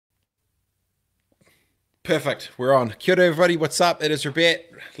Perfect. We're on. Kia ora, everybody. What's up? It is Robert.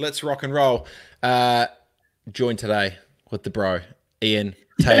 Let's rock and roll. Uh, Joined today with the bro, Ian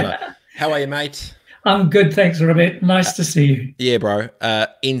Taylor. How are you, mate? I'm good, thanks, Robert. Nice to see you. Yeah, bro.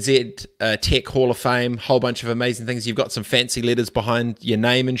 NZ Tech Hall of Fame. Whole bunch of amazing things. You've got some fancy letters behind your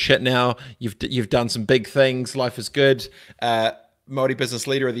name and shit now. You've done some big things. Life is good. Māori Business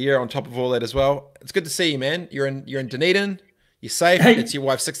Leader of the Year on top of all that as well. It's good to see you, man. You're in Dunedin. You're safe. Hey, It's your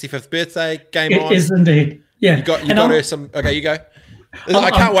wife's 65th birthday. Game it on. is indeed. You Yeah. got you And got I'm, her some. Okay, you go. I'm,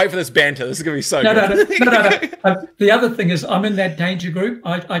 I can't I'm wait for this banter. This is gonna be so no, no, no, good. no, no, no. The other thing is I'm in that danger group.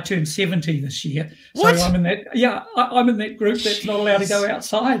 I turned 70 this year. So What? I'm in that group that's not allowed to go Jeez.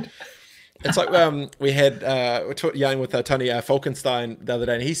 outside. It's like we were yarning with Tony Falkenstein the other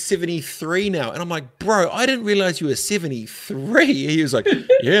day, and he's 73 now, and I'm like, bro, I didn't realize you were 73. He was like,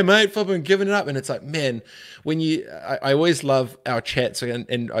 yeah, mate, fucking giving it up, and it's like, man, I always love our chats,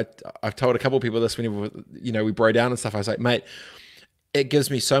 and I've told a couple of people this whenever we bro down and stuff. I was like, mate, it gives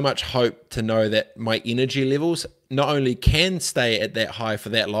me so much hope to know that my energy levels not only can stay at that high for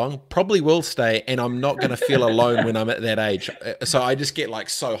that long, probably will stay, and I'm not going to feel alone when I'm at that age. So I just get like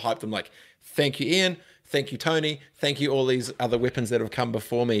so hyped. I'm like, thank you, Ian. Thank you, Tony. Thank you, all these other weapons that have come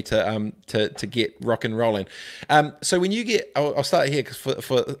before me to get rock and rolling. So when you get, I'll start here because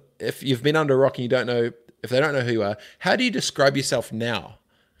for if you've been under a rock and you don't know, if they don't know who you are, how do you describe yourself now?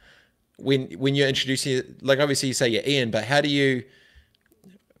 When you're introducing, like obviously you say you're Ian, but how do you?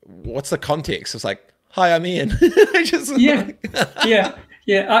 What's the context? It's like, hi, I'm Ian. Just Yeah, yeah,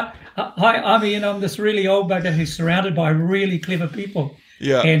 yeah. Hi, I'm Ian. I'm this really old bugger who's surrounded by really clever people.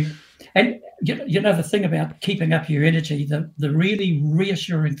 yeah. And and the thing about keeping up your energy, the really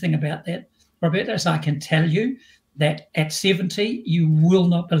reassuring thing about that, Robert, is I can tell you that at 70, you will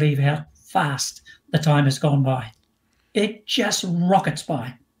not believe how fast the time has gone by. It just rockets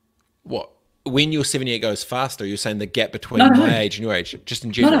by. What? When you're 70, it goes faster. You're saying the gap No, between my no, age and your age, just in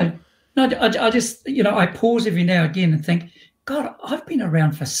no, general. no, no. I just, I pause every now and again and think, God, I've been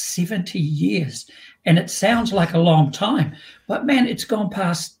around for 70 years and it sounds like a long time, but man, it's gone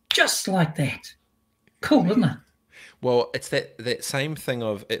past just like that. Cool, isn't it? Well, it's that same thing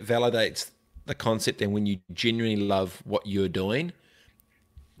of it validates the concept, and when you genuinely love what you're doing,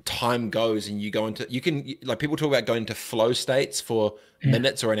 time goes and you can like people talk about going to flow states for Yeah.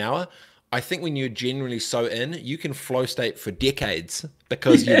 minutes or an hour. I think when you're genuinely so in, you can flow state for decades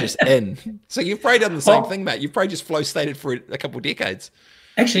because you're just in. So you've probably done the same Well, thing, mate. You've probably just flow stated for a couple of decades.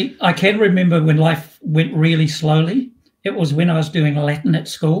 actually, I can remember when life went really slowly. It was when I was doing Latin at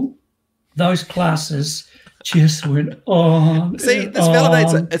school. Those classes just went on See, and this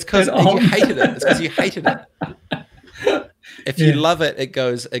validates it. on It's because and you on. hated it. It's because you hated it. If you Yeah. love it, it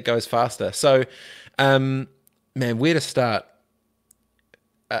goes faster. So, man, where to start?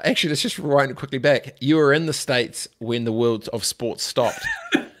 Actually, let's just rewind quickly back. You were in the States when the world of sports stopped.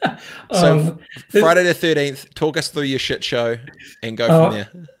 So Um, Friday the 13th, talk us through your shit show and go from uh, there.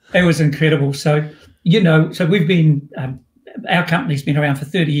 it was incredible. So we've been, our company's been around for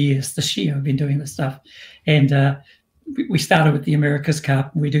 30 years this year. We've been doing this stuff. And we started with the America's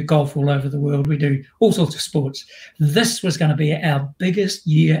Cup. We do golf all over the world. We do all sorts of sports. This was going to be our biggest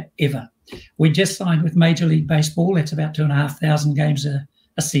year ever. We just signed with Major League Baseball. That's about 2,500 games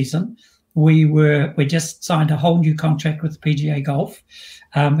a season. We just signed a whole new contract with PGA Golf.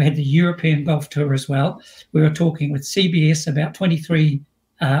 We had the European Golf Tour as well. We were talking with CBS about 23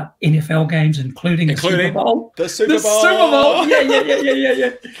 NFL games, including the Super Including Bowl. the The Super Super Bowl, Bowl.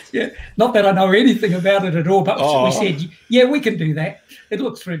 yeah. Not that I know anything about it at all, but we Oh, said, yeah, we can do that. It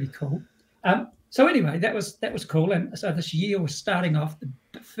looks really cool. So anyway, that was cool. And so this year was starting off.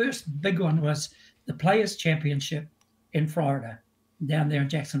 The first big one was the Players Championship in Florida, down there in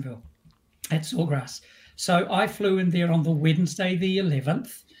Jacksonville at Sawgrass. So I flew in there on the Wednesday, the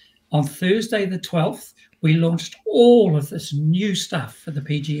 11th. On Thursday, the 12th, we launched all of this new stuff for the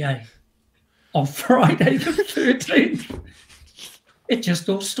PGA. On Friday, the 13th, it just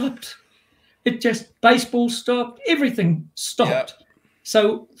all stopped. Baseball stopped, everything yeah. stopped.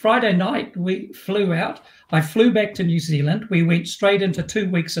 So Friday night, we flew out. I flew back to New Zealand. We went straight into 2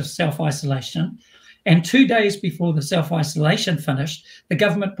 weeks of self-isolation. And 2 days before the self-isolation finished, the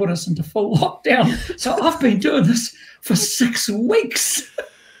government put us into full lockdown. So I've been doing this for 6 weeks.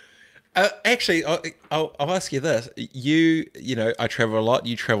 Actually, I'll ask you this. I travel a lot.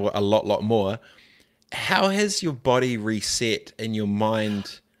 You travel a lot more. How has your body reset and your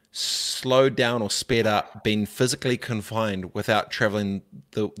mind slowed down or sped up, been physically confined without traveling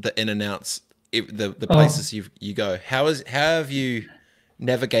the in and outs, the Oh, places you go? How have you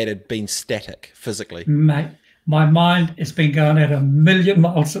navigated being static physically? mate, my mind has been going at 1,000,000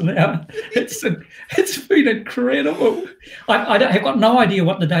 miles an hour. It's been incredible. I've got no idea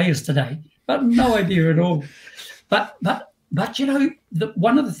what the day is today, but no idea at all. But you know,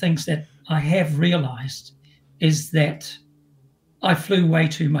 one of the things that I have realised is that I flew way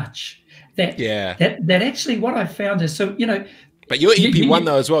too much. That actually what I found is, so, you know. But you're EP1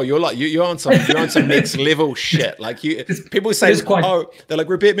 though as well. You're like you're on some next level shit. Like people say, they're like,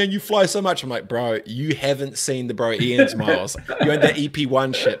 Robert, man, you fly so much. I'm like, bro, you haven't seen the bro Ian's miles. You're in that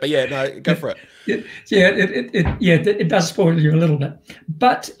EP1 shit. But yeah, no, go for it. It does spoil you a little bit.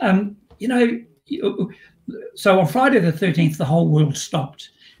 But you know, so on Friday the 13th, the whole world stopped.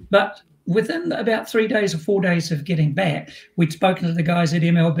 But within about 3 days or 4 days of getting back, we'd spoken to the guys at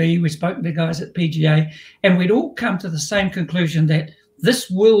MLB, we'd spoken to the guys at PGA, and we'd all come to the same conclusion that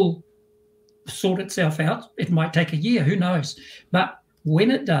this will sort itself out. It might take a year, who knows? But when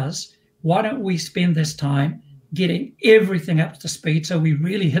it does, why don't we spend this time getting everything up to speed so we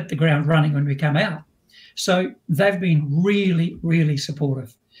really hit the ground running when we come out? So they've been really, really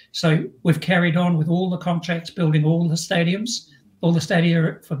supportive. So we've carried on with all the contracts, building all the stadiums, all the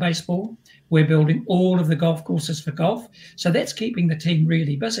stadia for baseball. We're building all of the golf courses for golf. So that's keeping the team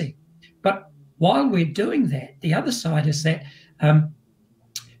really busy. But while we're doing that, the other side is that,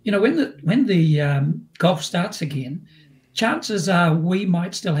 you know, when the golf starts again, chances are we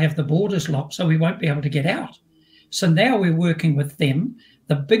might still have the borders locked, so we won't be able to get out. So now we're working with them.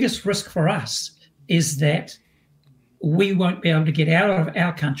 The biggest risk for us is that we won't be able to get out of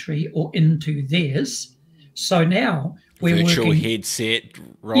our country or into theirs. So now we're virtual working, headset.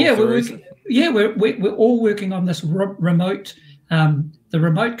 We're all working on this remote, the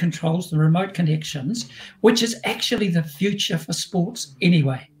remote controls, the remote connections, which is actually the future for sports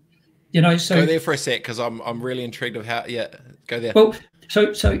anyway. You know, so go there for a sec because I'm really intrigued of how. Yeah, go there. Well,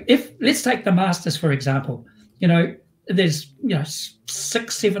 so if let's take the Masters for example. You know, there's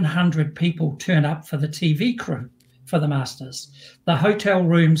 600-700 people turn up for the TV crew for the Masters. The hotel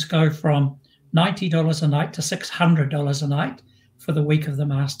rooms go from $90 a night to $600 a night for the week of the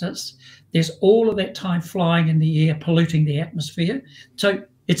Masters. There's all of that time flying in the air, polluting the atmosphere. So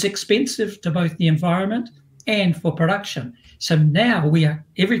it's expensive to both the environment and for production. So now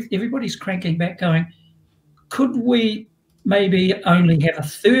everybody's cranking back going, could we maybe only have a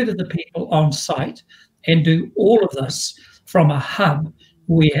third of the people on site and do all of this from a hub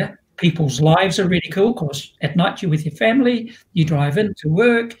where people's lives are really cool? Of course, at night you're with your family, you drive into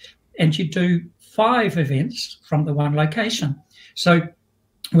work, and you do 5 events from the one location. So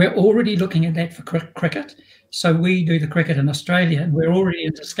we're already looking at that for cricket. So we do the cricket in Australia, and we're already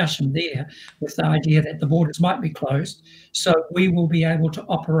in discussion there with the idea that the borders might be closed. So we will be able to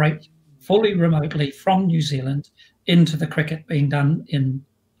operate fully remotely from New Zealand into the cricket being done in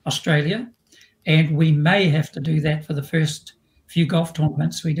Australia. And we may have to do that for the first few golf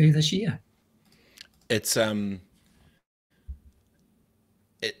tournaments we do this year. It's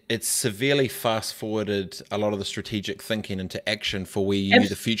severely fast forwarded a lot of the strategic thinking into action for where you knew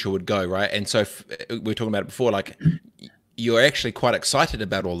the future would go, right? And so we were talking about it before, like you're actually quite excited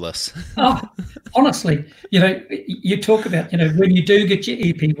about all this. Oh, honestly, you know, you talk about, you know, when you do get your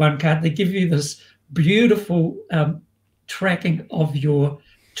EP1 card, they give you this beautiful tracking of your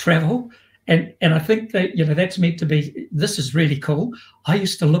travel. And I think that, you know, that's meant to be, this is really cool. I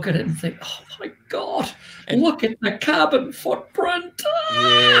used to look at it and think, oh my God, look at the carbon footprint.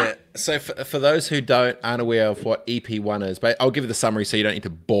 Yeah. So for those who aren't aware of what EP1 is, but I'll give you the summary so you don't need to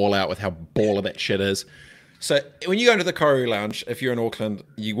bawl out with how baller that shit is. So when you go into the Koru Lounge, if you're in Auckland,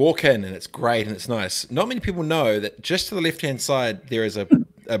 you walk in and it's great and it's nice. Not many people know that just to the left-hand side, there is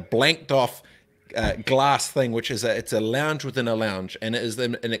a blanked off glass thing, which is it's a lounge within a lounge, and it is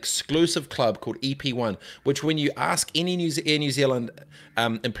an exclusive club called EP1, which when you ask any Air New Zealand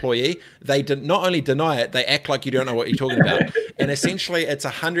employee, they not only deny it, they act like you don't know what you're talking about. And essentially it's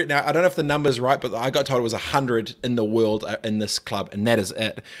 100. Now, I don't know if the number's right, but I got told it was 100 in the world in this club, and that is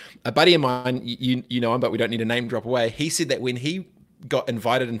it. A buddy of mine, you know him, but we don't need a name drop away. He said that when he got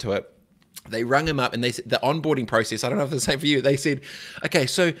invited into it, they rung him up and they said the onboarding process, I don't know if it's the same for you. They said, okay,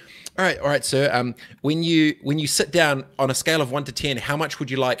 so all right, sir. When you sit down on a scale of 1 to 10, how much would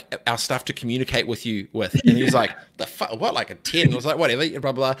you like our staff to communicate with you with? And he was like, the fuck, what, like a 10? I was like, whatever,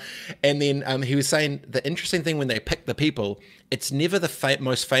 blah, blah, blah. And then he was saying the interesting thing when they pick the people, it's never the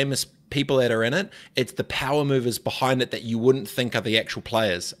most famous people that are in it. It's the power movers behind it that you wouldn't think are the actual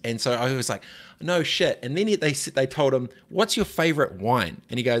players. And so I was like, no shit. And then they told him, what's your favorite wine?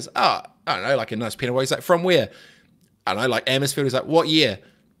 And he goes, oh, I don't know, like a nice Pinot. He's like, from where? I don't know, like Amersfoort. He's like, what year?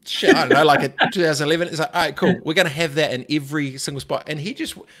 Shit, I don't know, like a 2011. It's like, all right, cool. We're going to have that in every single spot. And he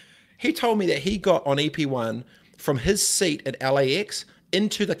He told me that he got on EP1 from his seat at LAX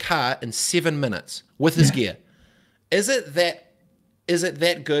into the car in 7 minutes with his gear. Is it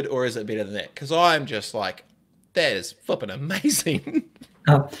that good, or is it better than that? Because I'm just like, that is flipping amazing.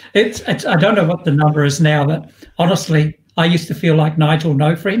 It's I don't know what the number is now, but honestly, I used to feel like Nigel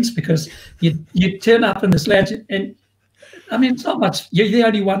No Friends, because you turn up in this lounge and I mean, it's not much. You're the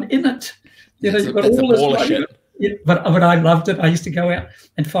only one in it. You know, you've got all this shit. But I loved it. I used to go out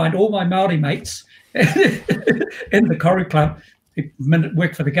and find all my Māori mates in the Corrie Club, who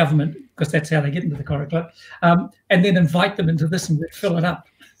work for the government, because that's how they get into the Corrie Club, and then invite them into this and we'd fill it up.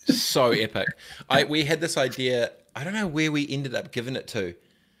 So epic. We had this idea. I don't know where we ended up giving it to.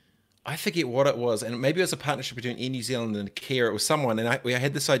 I forget what it was, and maybe it was a partnership between Air New Zealand and Care. It was someone, and we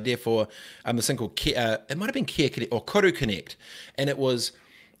had this idea for this thing called Care. It might have been Care Connect or Koru Connect, and it was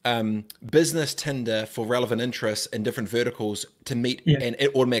business Tinder for relevant interests in different verticals to meet, and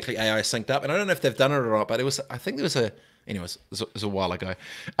it automatically AI synced up. And I don't know if they've done it or not, but I think there was a. Anyways, it was a while ago.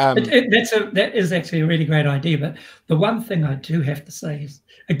 That is actually a really great idea. But the one thing I do have to say is,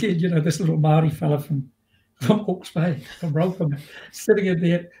 again, you know, this little Māori fella from Hawke's Bay, from Ropema, sitting in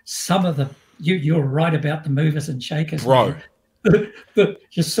there. Some of the you're right about the movers and shakers, bro.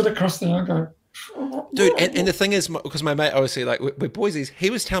 You sit across the and go, dude. And the thing is, because my mate obviously, like, we're boysies,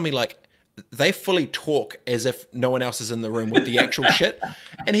 he was telling me, like, they fully talk as if no one else is in the room with the actual shit,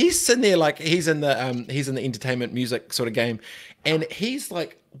 and he's sitting there like he's in the entertainment music sort of game, and he's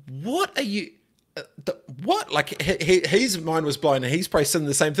like, "What are you? What?" Like his mind was blown, and he's probably sitting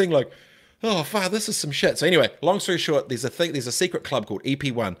the same thing, like, "Oh fuck, this is some shit." So anyway, long story short, there's a secret club called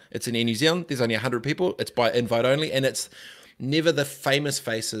EP1. It's in Air New Zealand. There's only 100 people. It's by invite only, and it's never the famous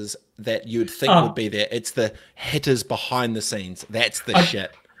faces that you'd think would be there. It's the hitters behind the scenes. That's the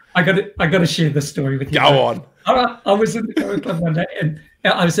shit. I got to share this story with you. Go on. I was in the Corrie Club one day, and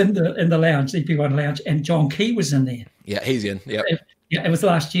I was in the lounge, EP1 lounge, and John Key was in there. Yeah, he's in. Yeah. Yeah, it was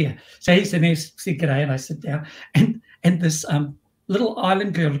last year. So he's in there, said g'day, and I sit down, and this little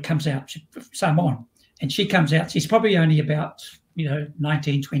island girl comes out, Samoan, and she comes out. She's probably only about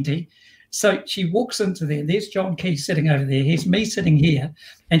 19, 20. So she walks into there. There's John Key sitting over there. Here's me sitting here,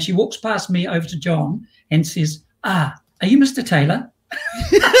 and she walks past me over to John and says, "Are you Mr. Taylor?"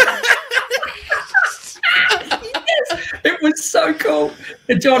 Yes, it was so cool.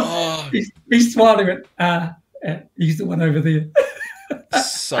 And John, he's smiling at, he's the one over there.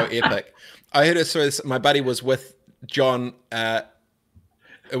 So epic. I heard a story. My buddy was with John. It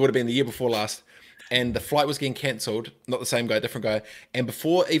would have been the year before last, and the flight was getting cancelled. Not the same guy, different guy. And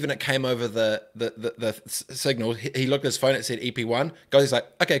before even it came over the signal, he looked at his phone. It said EP1. He's like,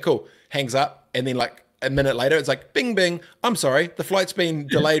 "Okay, cool." Hangs up, and then like a minute later, it's like, "Bing, bing. I'm sorry, the flight's been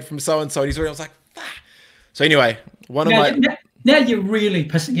delayed from so and so." I was like, "Ah." So anyway, now you're really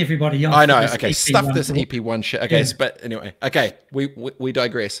pissing everybody off. I know. Okay, stuff this EP1 shit. Okay, but anyway, okay, we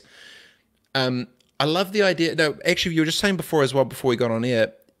digress. I love the idea. No, actually, you were just saying before as well, before we got on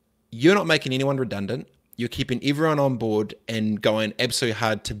air, you're not making anyone redundant. You're keeping everyone on board and going absolutely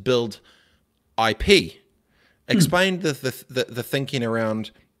hard to build IP. Explain the thinking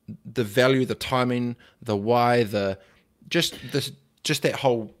around the value, the timing, the why, just that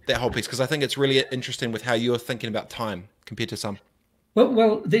whole piece, because I think it's really interesting with how you're thinking about time compared to some.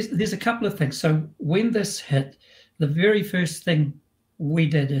 Well, there's a couple of things. So when this hit, the very first thing we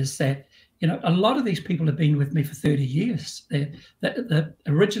did is that, a lot of these people have been with me for 30 years. The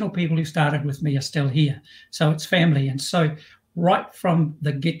original people who started with me are still here. So it's family. And so right from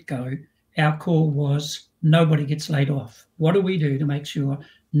the get-go, our call was nobody gets laid off. What do we do to make sure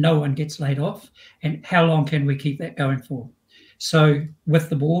no one gets laid off? And how long can we keep that going for? So with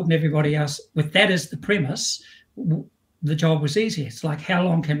the board and everybody else, with that as the premise, the job was easy. It's like, how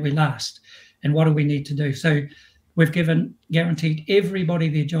long can we last? And what do we need to do? So we've guaranteed everybody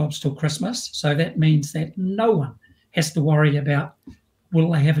their jobs till Christmas. So that means that no one has to worry about,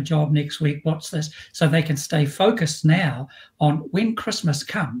 will they have a job next week? What's this? So they can stay focused now on when Christmas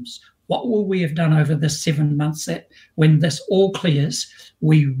comes, what will we have done over this 7 months that when this all clears,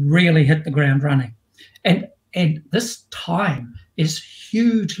 we really hit the ground running. And this time is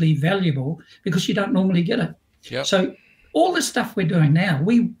hugely valuable because you don't normally get it. Yep. So all the stuff we're doing now,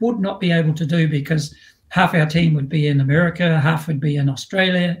 we would not be able to do because half our team would be in America, half would be in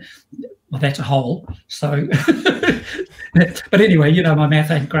Australia. Well, that's a whole. So, but anyway, my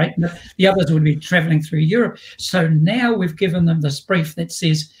math ain't great. The others would be traveling through Europe. So now we've given them this brief that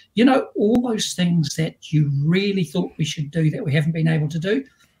says, all those things that you really thought we should do that we haven't been able to do,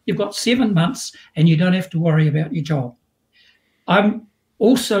 you've got 7 months and you don't have to worry about your job. I'm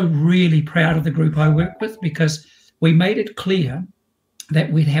also really proud of the group I work with because we made it clear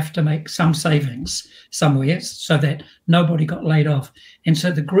that we'd have to make some savings somewhere so that nobody got laid off. And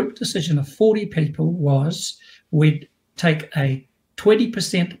so the group decision of 40 people was we'd take a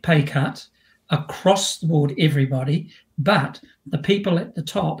 20% pay cut across the board, everybody, but the people at the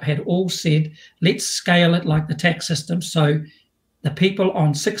top had all said, let's scale it like the tax system. So the people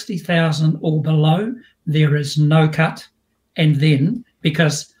on 60,000 or below, there is no cut. And then,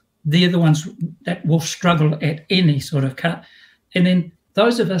 because they're the ones that will struggle at any sort of cut. And then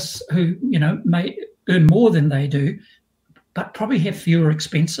those of us who, may earn more than they do, but probably have fewer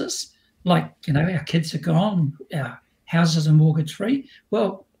expenses, like, our kids are gone, our houses are mortgage free.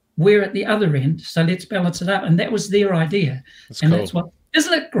 Well, we're at the other end, so let's balance it up. And that was their idea. That's and cool. That's what,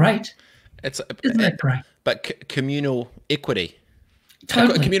 isn't it great? Isn't it great? But communal equity.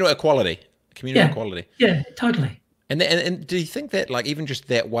 Totally. Communal equality. Equality. Yeah, totally. And do you think that, like, even just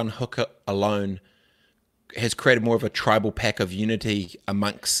that one hooker alone has created more of a tribal pack of unity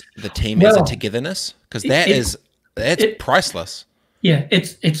amongst the team as a togetherness? Because that's priceless. Yeah,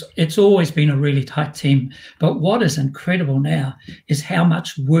 it's always been a really tight team. But what is incredible now is how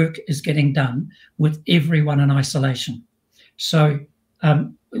much work is getting done with everyone in isolation. So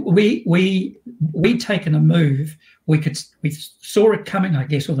we taken a move. We saw it coming, I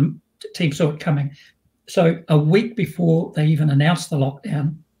guess, or the team saw it coming. So a week before they even announced the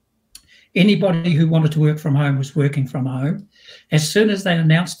lockdown, anybody who wanted to work from home was working from home. As soon as they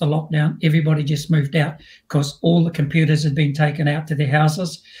announced the lockdown, everybody just moved out because all the computers had been taken out to their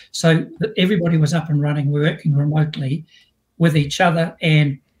houses. So everybody was up and running, working remotely with each other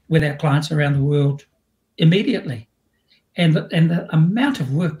and with our clients around the world immediately. And the amount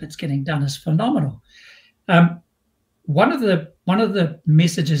of work that's getting done is phenomenal. One of the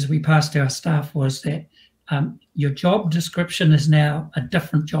messages we passed to our staff was that your job description is now a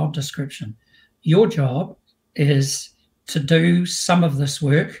different job description. Your job is to do some of this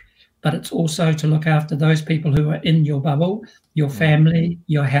work, but it's also to look after those people who are in your bubble, your family,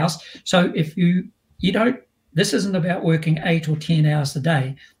 your house. So if you don't, this isn't about working 8 or 10 hours a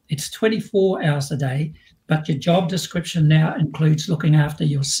day. It's 24 hours a day, but your job description now includes looking after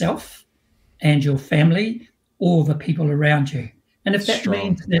yourself and your family, or the people around you. And if that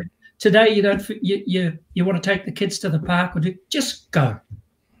means that today you want to take the kids to the park, or just go.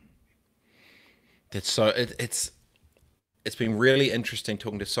 That's so it's been really interesting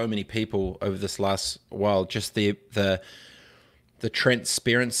talking to so many people over this last while. Just the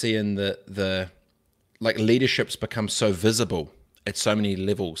transparency and the like leadership's become so visible at so many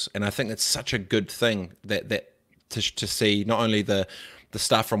levels, and I think that's such a good thing that to see not only the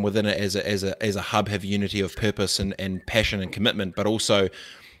staff from within it as a hub have unity of purpose and passion and commitment, but also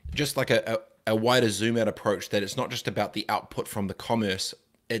just like a wider zoom out approach, that it's not just about the output from the commerce,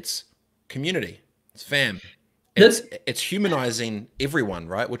 it's community, it's fam. It's humanizing everyone,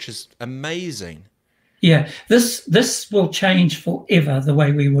 right? Which is amazing. Yeah, this will change forever, the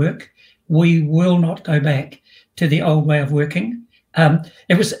way we work. We will not go back to the old way of working.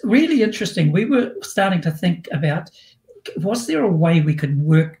 It was really interesting. We were starting to think about, was there a way we could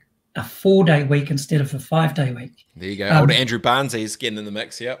work a 4-day week instead of a 5-day week? There you go. Old Andrew Barnsley's getting in the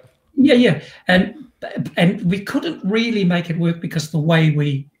mix, yep. Yeah. And we couldn't really make it work because the way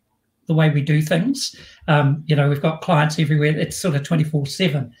we do things, we've got clients everywhere. It's sort of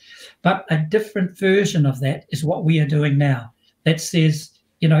 24/7. But a different version of that is what we are doing now. That says,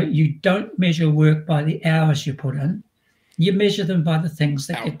 you don't measure work by the hours you put in. You measure them by the things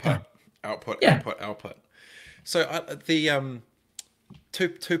that get done. Output. So the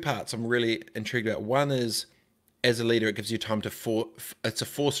two parts I'm really intrigued about. One is, as a leader, it gives you time to it's a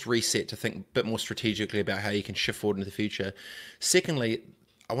forced reset to think a bit more strategically about how you can shift forward into the future. Secondly,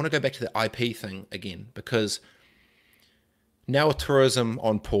 I want to go back to the IP thing again, because now with tourism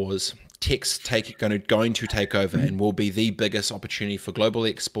on pause, tech's going to take over and will be the biggest opportunity for global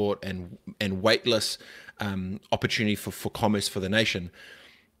export and weightless opportunity for commerce for the nation.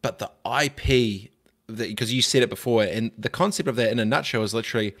 But the IP, because you said it before, and the concept of that in a nutshell is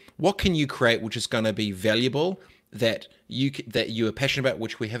literally, what can you create which is going to be valuable, that you are passionate about,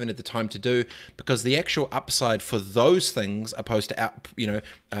 which we haven't had the time to do, because the actual upside for those things, opposed to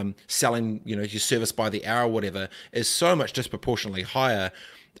selling your service by the hour or whatever, is so much disproportionately higher.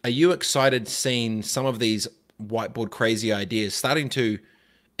 Are you excited seeing some of these whiteboard crazy ideas starting to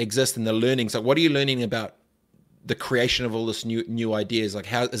exist in the learnings? Like, what are you learning about the creation of all this new ideas? Like,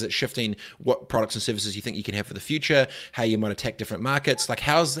 how is it shifting what products and services you think you can have for the future, how you might attack different markets? Like,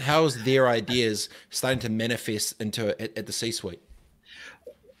 how's their ideas starting to manifest at the C-suite?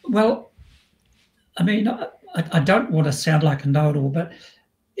 Well, I mean, I don't want to sound like a know-it-all, but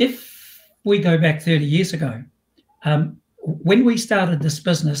if we go back 30 years ago, when we started this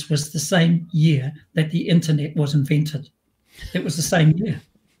business was the same year that the internet was invented. It was the same year.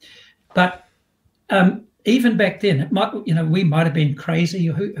 But even back then, it might, we might have been crazy,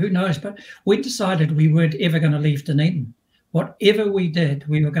 or who knows, but we decided we weren't ever going to leave Dunedin. Whatever we did,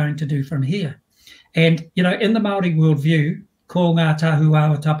 we were going to do from here. And, in the Māori worldview, ko ngā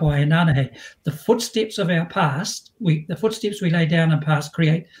tahuawa tapoa e nānahe, the footsteps of our past, the footsteps we lay down in the past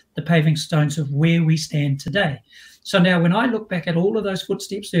create the paving stones of where we stand today. So now when I look back at all of those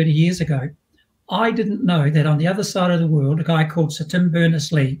footsteps 30 years ago, I didn't know that on the other side of the world, a guy called Sir Tim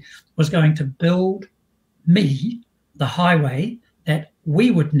Berners-Lee was going to build me the highway that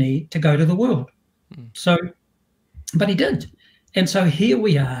we would need to go to the world. So, but he did. And so here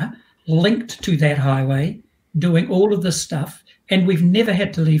we are, linked to that highway, doing all of this stuff, and we've never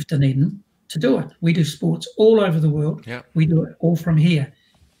had to leave Dunedin to do it. We do sports all over the world. Yeah. We do it all from here.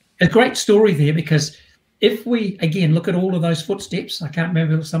 A great story there, because if we, again, look at all of those footsteps, I can't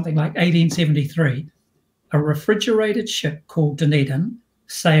remember, it was something like 1873, a refrigerated ship called Dunedin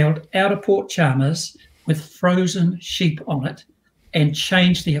sailed out of Port Chalmers with frozen sheep on it and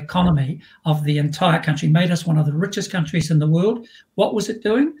changed the economy of the entire country, made us one of the richest countries in the world. What was it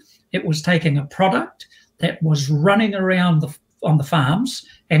doing? It was taking a product that was running around on the farms,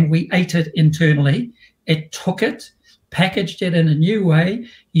 and we ate it internally. It took it, packaged it in a new way,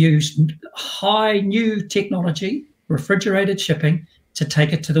 used high new technology, refrigerated shipping, to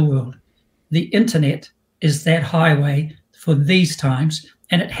take it to the world. The internet is that highway for these times,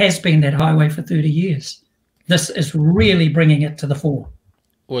 and it has been that highway for 30 years. This is really bringing it to the fore.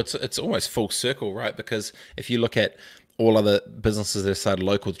 Well, it's almost full circle, right? Because if you look at all other businesses that started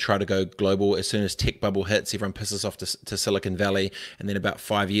local to try to go global, as soon as tech bubble hits, everyone pisses off to Silicon Valley. And then about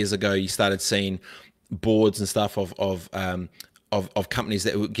 5 years ago, you started seeing boards and stuff of companies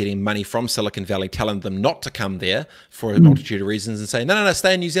that were getting money from Silicon Valley, telling them not to come there for a multitude of reasons, and saying, no,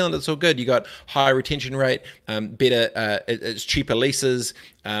 stay in New Zealand, it's all good. You got higher retention rate, better, it's cheaper leases,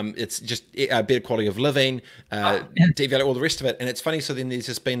 it's just a better quality of living, devalue, all the rest of it. And it's funny, so then there's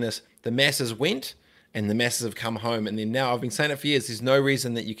just been this, the masses went and the masses have come home. And then now, I've been saying it for years, there's no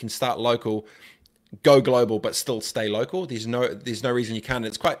reason that you can start local, go global, but still stay local. There's no reason you can't. And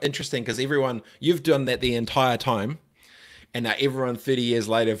it's quite interesting because you've done that the entire time. And now everyone 30 years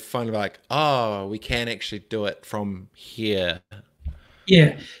later finally like, oh, we can actually do it from here.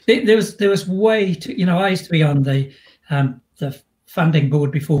 Yeah, there was way too, I used to be on the funding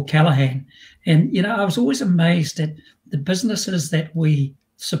board before Callaghan. And, I was always amazed at the businesses that we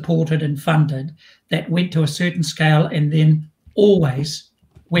supported and funded that went to a certain scale and then always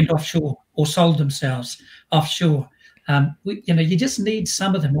went offshore or sold themselves offshore. You just need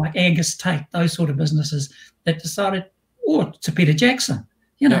some of them, like Angus Tate, those sort of businesses that decided, or to Peter Jackson,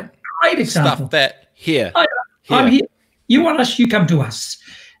 great example. Stuff that here. I'm here. You want us, you come to us.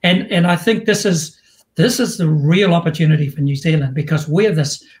 And I think this is the real opportunity for New Zealand, because we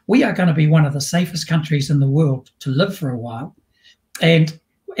are going to be one of the safest countries in the world to live for a while. And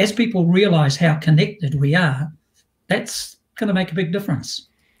as people realize how connected we are, that's going to make a big difference.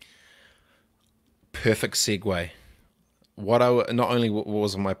 Perfect segue. Not only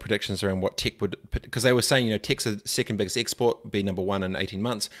was my predictions around what tech would, because they were saying, tech's the second biggest export, be number one in 18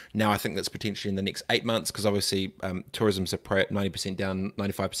 months. Now I think that's potentially in the next 8 months, because obviously tourism's at 90% down,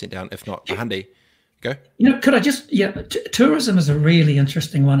 95% down, if not 100. Go. Could I just, tourism is a really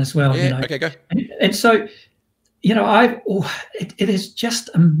interesting one as well. Yeah, okay, go. And so, it has just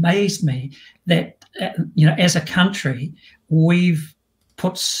amazed me that, as a country, we've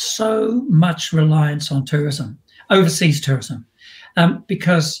put so much reliance on tourism, overseas tourism,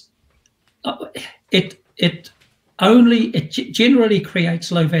 because it generally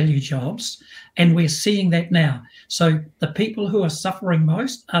creates low value jobs, and we're seeing that now. So the people who are suffering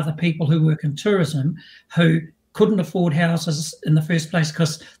most are the people who work in tourism, who couldn't afford houses in the first place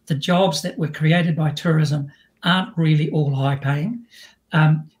because the jobs that were created by tourism aren't really all high paying.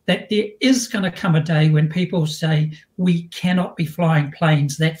 That there is going to come a day when people say we cannot be flying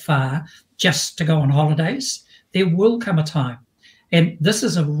planes that far just to go on holidays. There will come a time. And this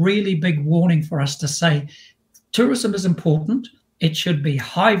is a really big warning for us to say tourism is important. It should be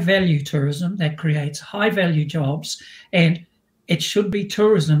high value tourism that creates high value jobs, and it should be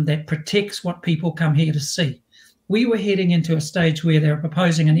tourism that protects what people come here to see. We were heading into a stage where they're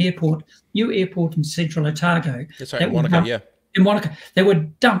proposing an new airport in Central Otago. That's right, in Wanaka, yeah. In Wanaka, they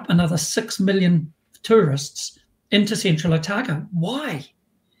would dump another 6 million tourists into Central Otago. Why?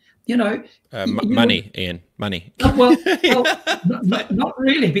 Money, Ian, money. Well, not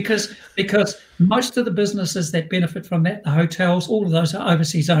really, because most of the businesses that benefit from that, the hotels, all of those are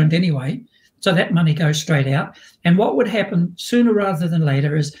overseas owned anyway. So that money goes straight out. And what would happen sooner rather than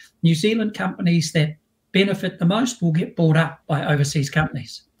later is New Zealand companies that benefit the most will get bought up by overseas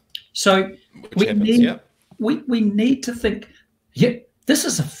companies. So we need to think, yeah, this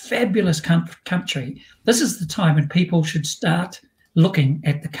is a fabulous country. This is the time when people should start looking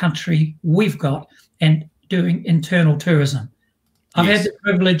at the country we've got and doing internal tourism. I've had the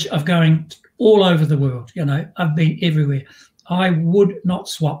privilege of going all over the world. You know, I've been everywhere. I would not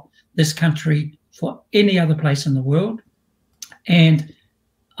swap this country for any other place in the world. And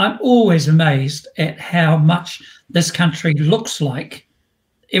I'm always amazed at how much this country looks like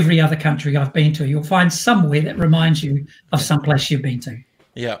every other country I've been to. You'll find somewhere that reminds you of some place you've been to.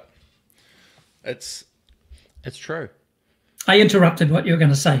 Yeah, it's true. I interrupted what you were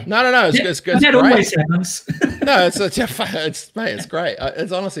going to say. No, it's good. That always happens. No, it's great.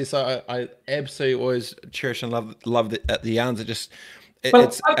 It's honestly, so I absolutely always cherish and love the yarns. I'm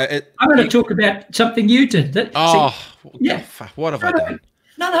going to talk about something you did. What have I done?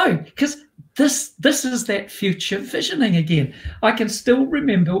 No, because this is that future visioning again. I can still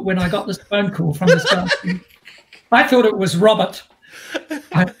remember when I got this phone call from this guy. I thought it was Robert.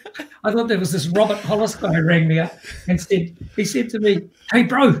 I thought there was this Robert Hollis guy rang me up and he said to me, "Hey,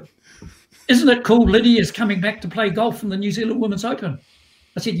 bro, isn't it cool Lydia's coming back to play golf in the New Zealand Women's Open?"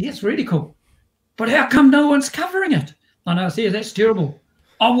 I said, "Yes, really cool. But how come no one's covering it?" And I said, "That's terrible."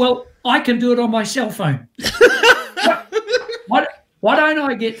 "Oh, well, I can do it on my cell phone." Why don't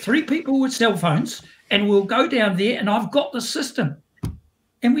I get 3 people with cell phones and we'll go down there and I've got the system.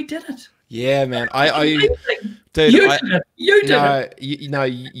 And we did it. Yeah, man. Dude, you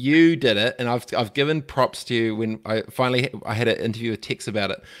did it, and I've given props to you when I had an interview with Tex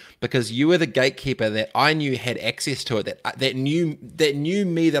about it, because you were the gatekeeper that I knew had access to it, that knew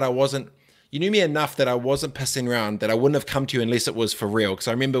me, that I wasn't. You knew me enough that I wasn't pissing around, that I wouldn't have come to you unless it was for real. Because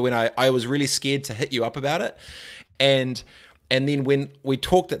I remember when I was really scared to hit you up about it, and then when we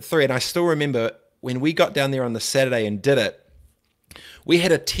talked at 3, and I still remember when we got down there on the Saturday and did it. We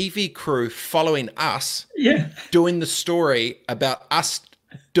had a TV crew following us, doing the story about us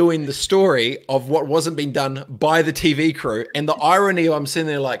doing the story of what wasn't being done by the TV crew. And the irony, I'm sitting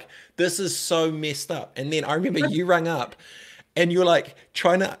there like, this is so messed up. And then I remember you rang up and you were like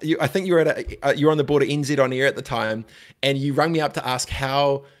I think you were you were on the board of NZ On Air at the time, and you rang me up to ask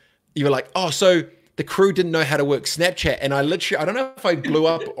how, you were like, "Oh, so the crew didn't know how to work Snapchat." And I don't know if I blew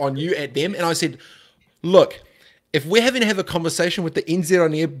up on you at them. And I said, "Look, if we're having to have a conversation with the NZ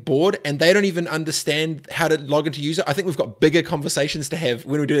On Air board and they don't even understand how to log into user, I think we've got bigger conversations to have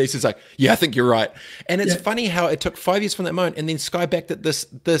when we do this." It's like, yeah, I think you're right. And it's funny how it took 5 years from that moment, and then Sky backed it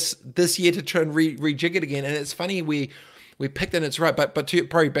this year to try and rejig it again. And it's funny we picked it, and it's right. But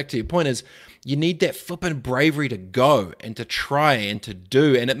probably back to your point is, you need that flipping bravery to go and to try and to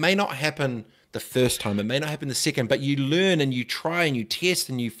do. And it may not happen the first time, it may not happen the second, but you learn and you try and you test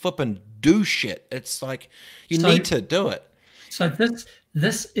and you flip and do shit. It's like you need to do it. So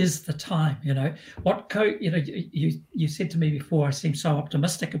this is the time, you know. You said to me before, I seemed so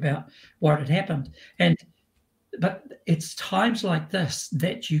optimistic about what had happened, but it's times like this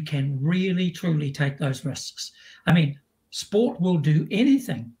that you can really truly take those risks. I mean, sport will do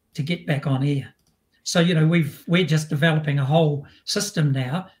anything to get back on air. So, you know, we're just developing a whole system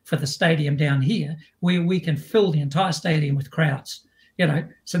now for the stadium down here where we can fill the entire stadium with crowds, you know,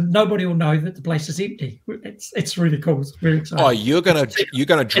 so nobody will know that the place is empty. It's really cool. It's really exciting. Oh, you're gonna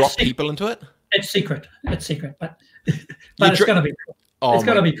drop people into it? It's secret, but it's going to be cool. Oh, it's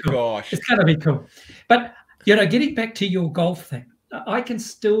going to be cool. Gosh. It's going to be cool. But, you know, getting back to your golf thing, I can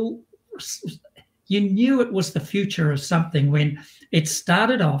still, you knew it was the future of something when it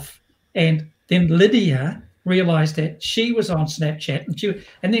started off, and then Lydia realized that she was on Snapchat,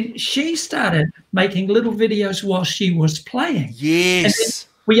 and then she started making little videos while she was playing. Yes.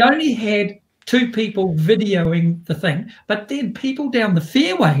 We only had 2 people videoing the thing, but then people down the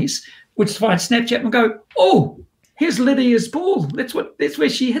fairways would find Snapchat and go, "Oh, here's Lydia's ball. That's where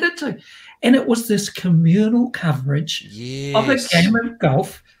she hit it to." And it was this communal coverage of a game of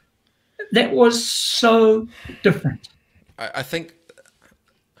golf that was so different. I think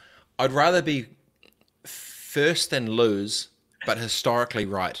I'd rather be first than lose, but historically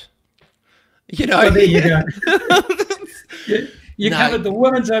right. You know, well, there you go. You covered the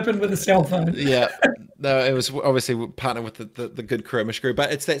Women's Open with a cell phone. Yeah, no, it was obviously partnered with the good crew at Mish Group,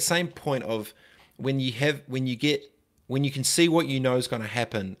 but it's that same point of when you get when you can see what you know is going to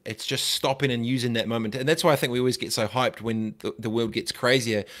happen, it's just stopping and using that moment. And that's why I think we always get so hyped when the world gets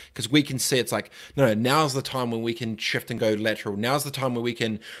crazier, because we can see it's like, no, now's the time when we can shift and go lateral. Now's the time where we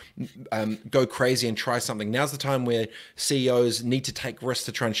can go crazy and try something. Now's the time where CEOs need to take risks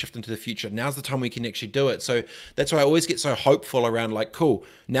to try and shift into the future. Now's the time we can actually do it. So that's why I always get so hopeful around like, cool,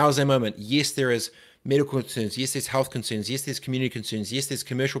 now's our moment. Yes, there is medical concerns, yes there's health concerns, yes there's community concerns, yes there's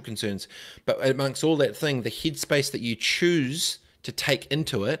commercial concerns, but amongst all that thing, the headspace that you choose to take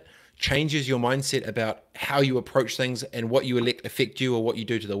into it changes your mindset about how you approach things and what you elect affect you or what you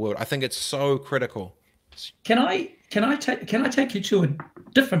do to the world. I think it's so critical. Can I take you to a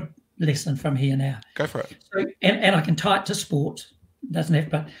different lesson from here now? Go for it. So, and I can tie it to sport, doesn't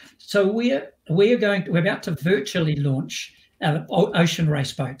have, but so we're about to virtually launch Ocean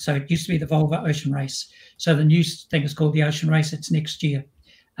Race boat. So it used to be the Volvo Ocean Race. So the new thing is called the Ocean Race. It's next year.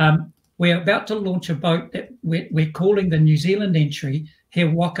 We're about to launch a boat that we're calling the New Zealand entry He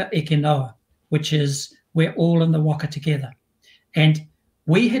Waka Eke Noa, which is we're all in the waka together. And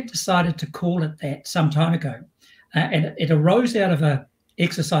we had decided to call it that some time ago. And it arose out of a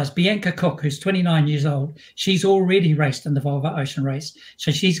exercise. Bianca Cook, who's 29 years old, she's already raced in the Volvo Ocean Race. So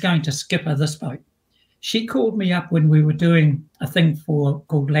she's going to skipper this boat. She called me up when we were doing a thing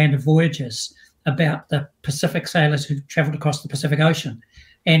called Land of Voyages about the Pacific sailors who traveled across the Pacific Ocean.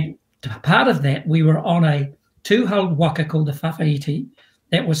 And part of that, we were on a 2-hull waka called the Whawhaiti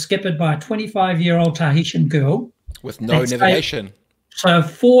that was skippered by a 25-year-old Tahitian girl. With no navigation. So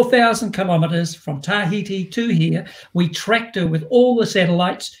 4,000 kilometers from Tahiti to here. We tracked her with all the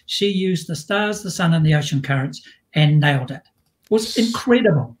satellites. She used the stars, the sun, and the ocean currents and nailed it. It was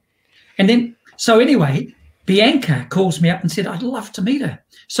incredible. And then, so anyway, Bianca calls me up and said, I'd love to meet her.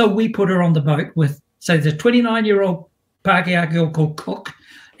 So we put her on the boat with, so the 29-year-old Pākehā girl called Cook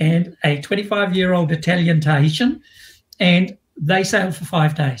and a 25-year-old Italian Tahitian, and they sailed for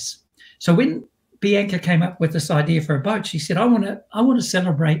 5 days. So when Bianca came up with this idea for a boat, she said, I want to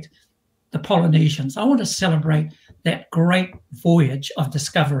celebrate the Polynesians. I want to celebrate that great voyage of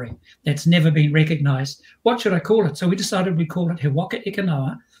discovery that's never been recognized. What should I call it? So we decided we'd call it He Waka Eke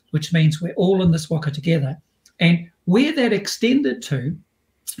Noa, which means we're all in this waka together. And where that extended to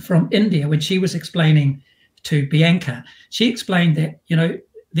from India, when she was explaining to Bianca, she explained that,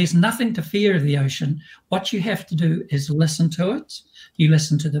 there's nothing to fear of the ocean. What you have to do is listen to it. You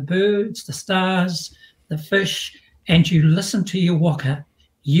listen to the birds, the stars, the fish, and you listen to your waka.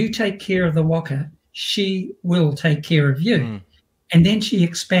 You take care of the waka. She will take care of you. Mm. And then she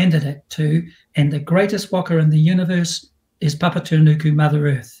expanded it to, and the greatest waka in the universe is Papatūānuku, Mother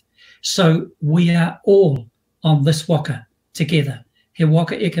Earth. So we are all on this waka together. He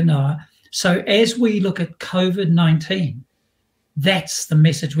Waka Eke Noa. So as we look at COVID-19, that's the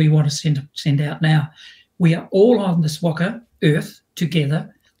message we want to send out now. We are all on this waka, Earth,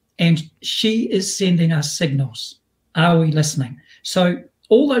 together, and she is sending us signals. Are we listening? So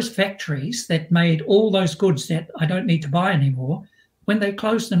all those factories that made all those goods that I don't need to buy anymore, when they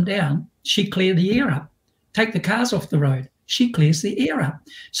close them down, she cleared the air up. Take the cars off the road, she clears the air up.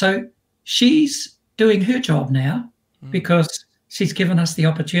 So she's doing her job now because she's given us the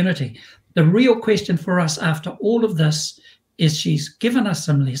opportunity. The real question for us after all of this is she's given us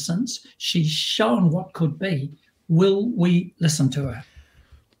some lessons. She's shown what could be. Will we listen to her?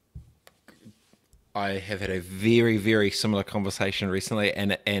 I have had a very, very similar conversation recently,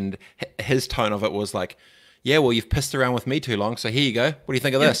 and his tone of it was like, yeah, well, you've pissed around with me too long, so here you go. What do you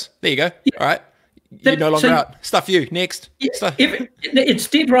think of this? There you go. Yeah. All right. You're no longer out. Stuff you. Next. It's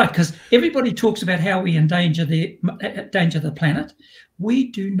dead right, because everybody talks about how we endanger the planet. We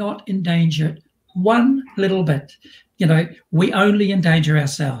do not endanger it one little bit. We only endanger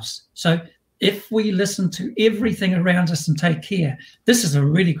ourselves. So if we listen to everything around us and take care, this is a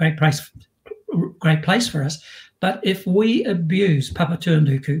really great place for us. But if we abuse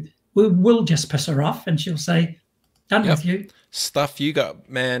Papatūānuku, we will just piss her off and she'll say, done with you. Stuff you got,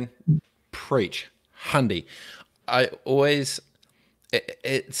 man. Preach. Hundy.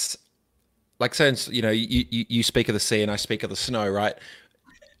 It's like saying, you speak of the sea and I speak of the snow, right?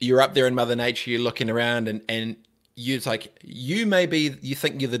 You're up there in Mother Nature, you're looking around and it's like, you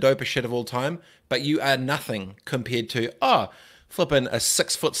think you're the dopest shit of all time, but you are nothing compared to, flipping a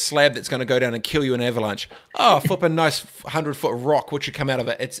 6-foot slab that's going to go down and kill you in an avalanche. Flipping nice 100-foot rock, what should come out of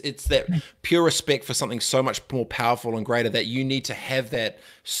it. It's that pure respect for something so much more powerful and greater that you need to have that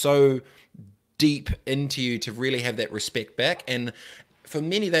so deep into you to really have that respect back. And for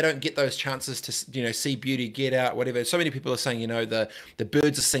many, they don't get those chances to, see beauty, get out, whatever. So many people are saying, the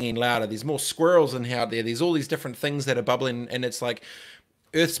birds are singing louder. There's more squirrels in out there. There's all these different things that are bubbling. And it's like,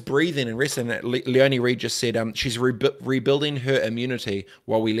 Earth's breathing and resting. Leonie Reed just said she's rebuilding her immunity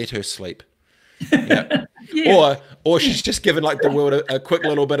while we let her sleep. Yeah. Yeah. Or she's just given like the world a quick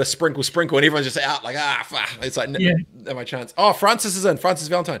little bit of sprinkle, and everyone's just out like, fuck. It's like, no my chance. Oh, Francis is in. Francis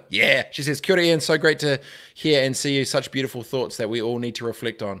Valentine. Yeah. She says, kia ora, Ian. So great to hear and see you. Such beautiful thoughts that we all need to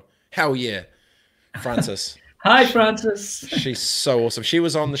reflect on. Hell yeah. Francis. Hi, Francis. She's so awesome. She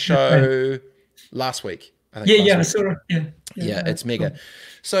was on the show last week. I think I saw her. Yeah, it's mega.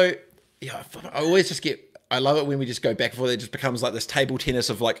 So, yeah, I always just I love it when we just go back and forth. It just becomes like this table tennis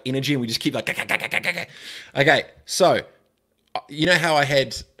of like energy, and we just keep like, okay. So, you know how I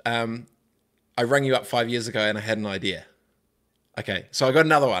had, I rang you up 5 years ago and I had an idea. Okay, so I got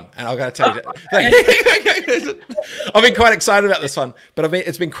another one, and I've got to tell you. I've been quite excited about this one, but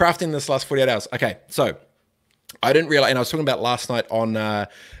it's been crafting this last 48 hours. Okay, so I didn't realize, and I was talking about last night on,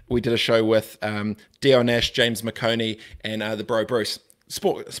 we did a show with Dio Nash, James McConey, and the bro Bruce,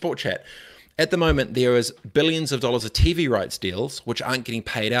 Sport Chat. At the moment, there is billions of dollars of TV rights deals which aren't getting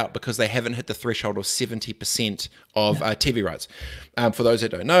paid out because they haven't hit the threshold of 70% of TV rights. For those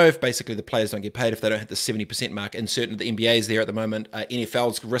that don't know, if basically the players don't get paid if they don't hit the 70% mark, and certain of the NBA's there at the moment,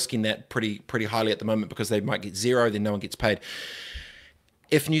 NFL's risking that pretty highly at the moment because they might get zero, then no one gets paid.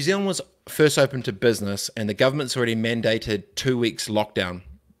 If New Zealand was first open to business and the government's already mandated 2 weeks lockdown,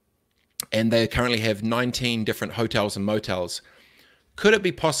 and they currently have 19 different hotels and motels, could it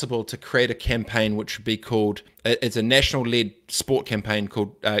be possible to create a campaign which would be called, it's a national-led sport campaign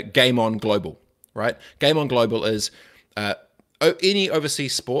called Game On Global, right? Game On Global is any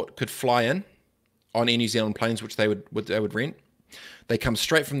overseas sport could fly in on Air New Zealand planes, which they would rent. They come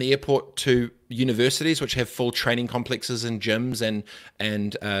straight from the airport to universities, which have full training complexes and gyms and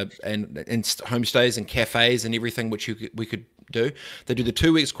homestays and cafes and everything, which we could do. They do the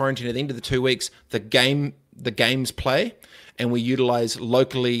 2 weeks quarantine. At the end of the 2 weeks, the games play, and we utilize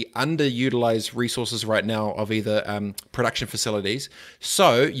locally underutilized resources right now of either production facilities,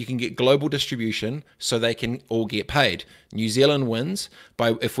 so you can get global distribution, so they can all get paid. New Zealand wins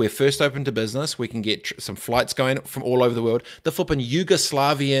by, if we're first open to business, we can get some flights going from all over the world. The flipping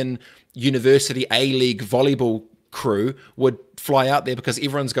Yugoslavian University A-League volleyball crew would fly out there because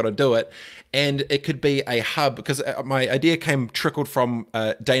everyone's got to do it, and it could be a hub, because my idea trickled from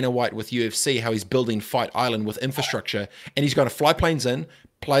Dana White with UFC, how he's building Fight Island with infrastructure, and he's going to fly planes in,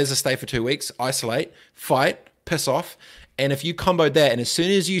 players to stay for 2 weeks, isolate, fight, piss off, and if you comboed that, and as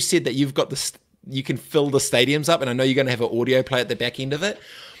soon as you said that you've got this, you can fill the stadiums up, and I know you're going to have an audio play at the back end of it,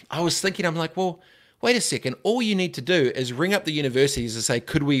 I was thinking, I'm like, well, wait a second, all you need to do is ring up the universities and say,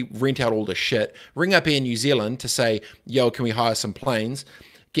 could we rent out all this shit? Ring up Air New Zealand to say, yo, can we hire some planes?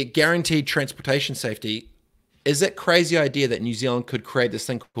 Get guaranteed transportation safety. Is that crazy idea that New Zealand could create this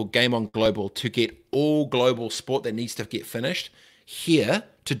thing called Game On Global to get all global sport that needs to get finished here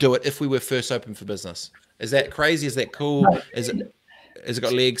to do it if we were first open for business? Is that crazy? Is that cool? Has it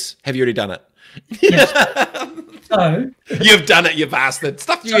got legs? Have you already done it? Yes. So you've done it, you bastard.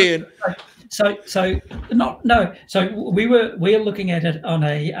 Stuff you in. So we're looking at it on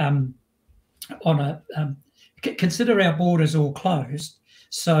a consider our borders all closed.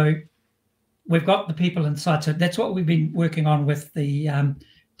 So we've got the people inside. So that's what we've been working on with the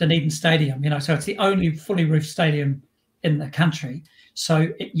Dunedin Stadium. So it's the only fully roofed stadium in the country. So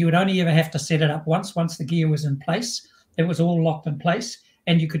you would only ever have to set it up once the gear was in place. It was all locked in place,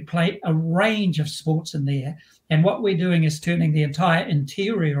 and you could play a range of sports in there. And what we're doing is turning the entire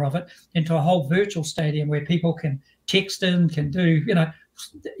interior of it into a whole virtual stadium where people can text in, can do,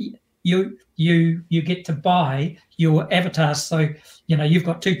 you get to buy your avatars. So, you've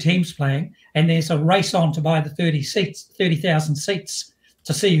got two teams playing, and there's a race on to buy the 30,000 seats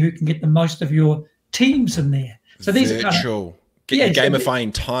to see who can get the most of your teams in there. So these virtual. Are kind of,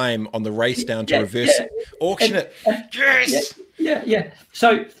 gamifying time on the race down to reverse auction it. Yes. Yeah.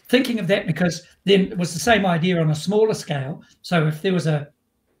 So thinking of that, because then it was the same idea on a smaller scale. So if there was a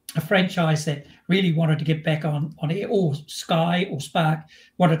franchise that really wanted to get back on air, or Sky or Spark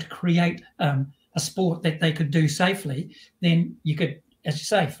wanted to create a sport that they could do safely, then you could, as you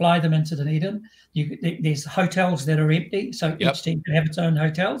say, fly them into Dunedin. There's hotels that are empty, so each team can have its own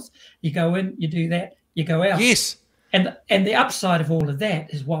hotels. You go in, you do that, you go out. Yes. And the upside of all of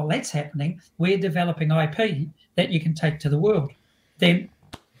that is, while that's happening, we're developing IP that you can take to the world.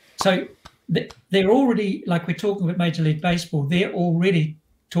 So they're already, like we're talking with Major League Baseball, they're already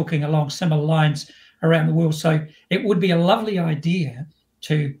talking along similar lines around the world. So it would be a lovely idea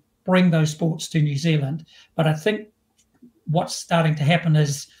to bring those sports to New Zealand. But I think what's starting to happen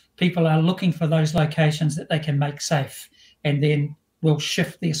is people are looking for those locations that they can make safe, and then we'll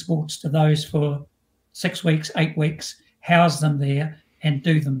shift their sports to those for 6 weeks, 8 weeks, house them there, and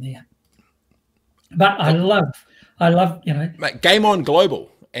do them there. But I love, you know. Mate, Game On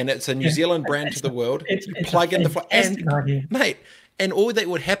Global, and it's a New Zealand brand to the world. It's plug in the idea. Mate, and all that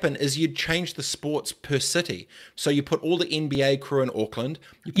would happen is you'd change the sports per city. So you put all the NBA crew in Auckland,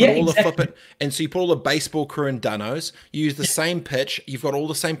 you put all the football, and so you put all the baseball crew in Dunnos. You use the same pitch. You've got all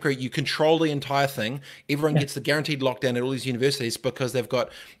the same crew. You control the entire thing. Everyone gets the guaranteed lockdown at all these universities because they've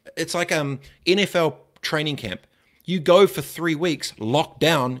got. It's like NFL training camp. You go for 3 weeks, locked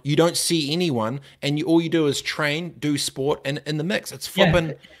down, you don't see anyone, and all you do is train, do sport, and in the mix. It's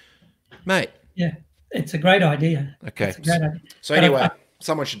flipping, mate. Yeah, it's a great idea. Okay. It's a great idea. So anyway,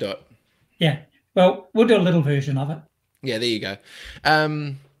 someone should do it. Yeah. Well, we'll do a little version of it. Yeah, there you go.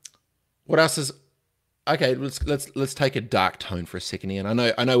 What else is... Okay, let's take a dark tone for a second, Ian.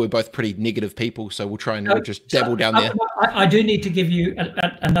 I know we're both pretty negative people, so we'll try and we'll just dabble down there. I do need to give you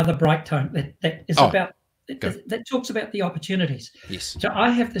another bright tone that is about... That talks about the opportunities. Yes. So I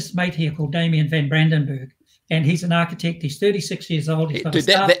have this mate here called Damien van Brandenburg, and he's an architect. He's 36 years old. He's got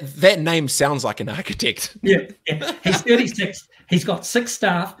that name sounds like an architect. Yeah. He's 36. He's got 6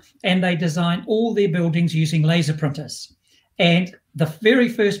 staff, and they design all their buildings using laser printers. And the very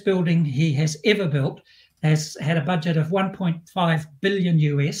first building he has ever built has had a budget of 1.5 billion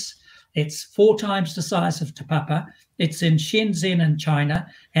US. It's 4 times the size of Te Papa. It's in Shenzhen in China,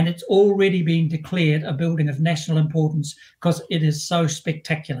 and it's already been declared a building of national importance because it is so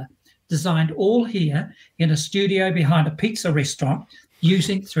spectacular. Designed all here in a studio behind a pizza restaurant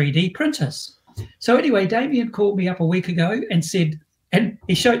using 3D printers. So anyway, Damien called me up a week ago and said, and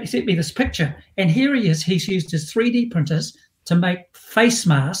he sent me this picture, and here he is. He's used his 3D printers to make face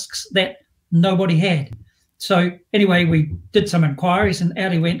masks that nobody had. So anyway, we did some inquiries, and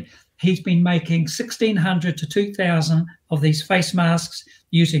out he went. He's been making 1,600 to 2,000 of these face masks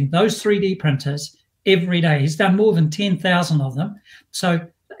using those 3D printers every day. He's done more than 10,000 of them. So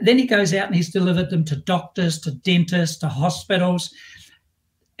then he goes out and he's delivered them to doctors, to dentists, to hospitals.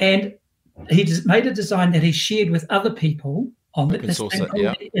 And he made a design that he shared with other people on the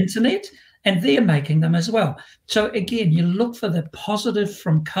internet, and they're making them as well. So again, you look for the positive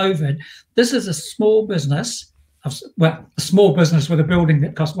from COVID. This is a small business. Well, a small business with a building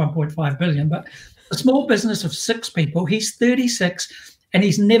that cost 1.5 billion, but a small business of 6 people. He's 36 and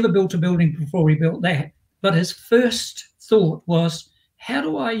he's never built a building before he built that. But his first thought was, how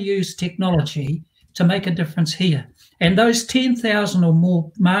do I use technology to make a difference here? And those 10,000 or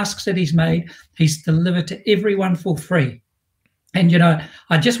more masks that he's made, he's delivered to everyone for free. And, you know,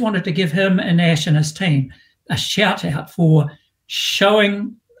 I just wanted to give him and Ash and his team a shout out for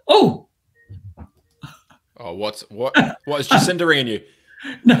showing, Oh, what is Jacinda ringing you?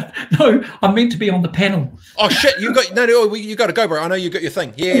 No, I'm meant to be on the panel. Oh shit, you got to go, bro. I know you got your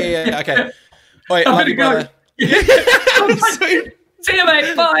thing. Yeah. Okay. All right, love you, brother. See you,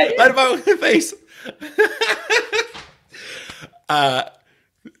 mate. Bye. Later, bye. Peace.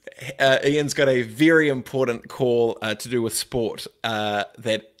 Ian's got a very important call to do with sport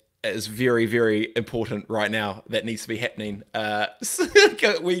that is very, very important right now. That needs to be happening.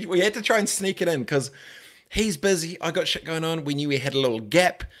 We had to try and sneak it in because he's busy. I got shit going on. We knew we had a little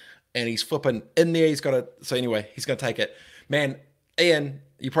gap, and he's flipping in there. So anyway, he's going to take it. Man, Ian,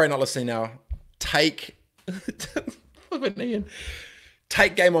 you're probably not listening now. Take Ian.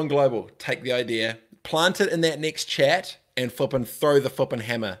 Take Game On Global. Take the idea. Plant it in that next chat and throw the flipping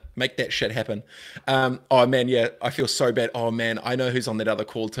hammer. Make that shit happen. Oh, man, yeah, I feel so bad. Oh, man, I know who's on that other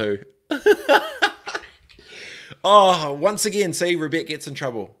call too. Oh, once again, see, Rebecca gets in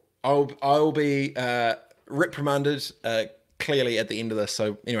trouble. I'll be... reprimanded clearly at the end of this.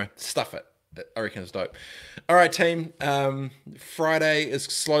 So anyway, stuff it. I reckon it's dope. All right, team. Friday is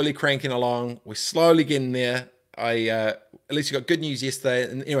slowly cranking along. We're slowly getting there. At least you got good news yesterday.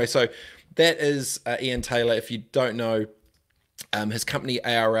 And anyway, so that is Ian Taylor. If you don't know, his company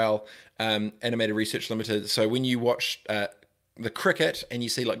ARL, Animated Research Limited. So when you watch the cricket and you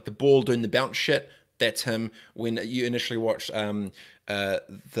see like the ball doing the bounce shit, that's him. When you initially watched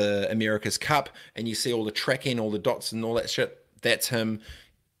the America's Cup and you see all the tracking, all the dots and all that shit, that's him.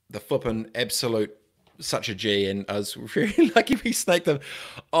 The flipping absolute such a G, and I was very lucky if he snaked him.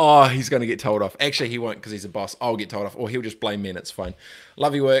 Oh, he's going to get told off. Actually, he won't because he's a boss. I'll get told off, or he'll just blame me and it's fine.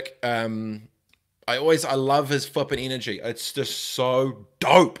 Love your work. I love his flipping energy. It's just so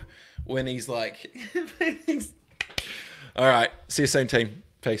dope when he's like... All right. See you soon, team.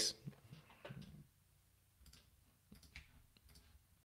 Peace.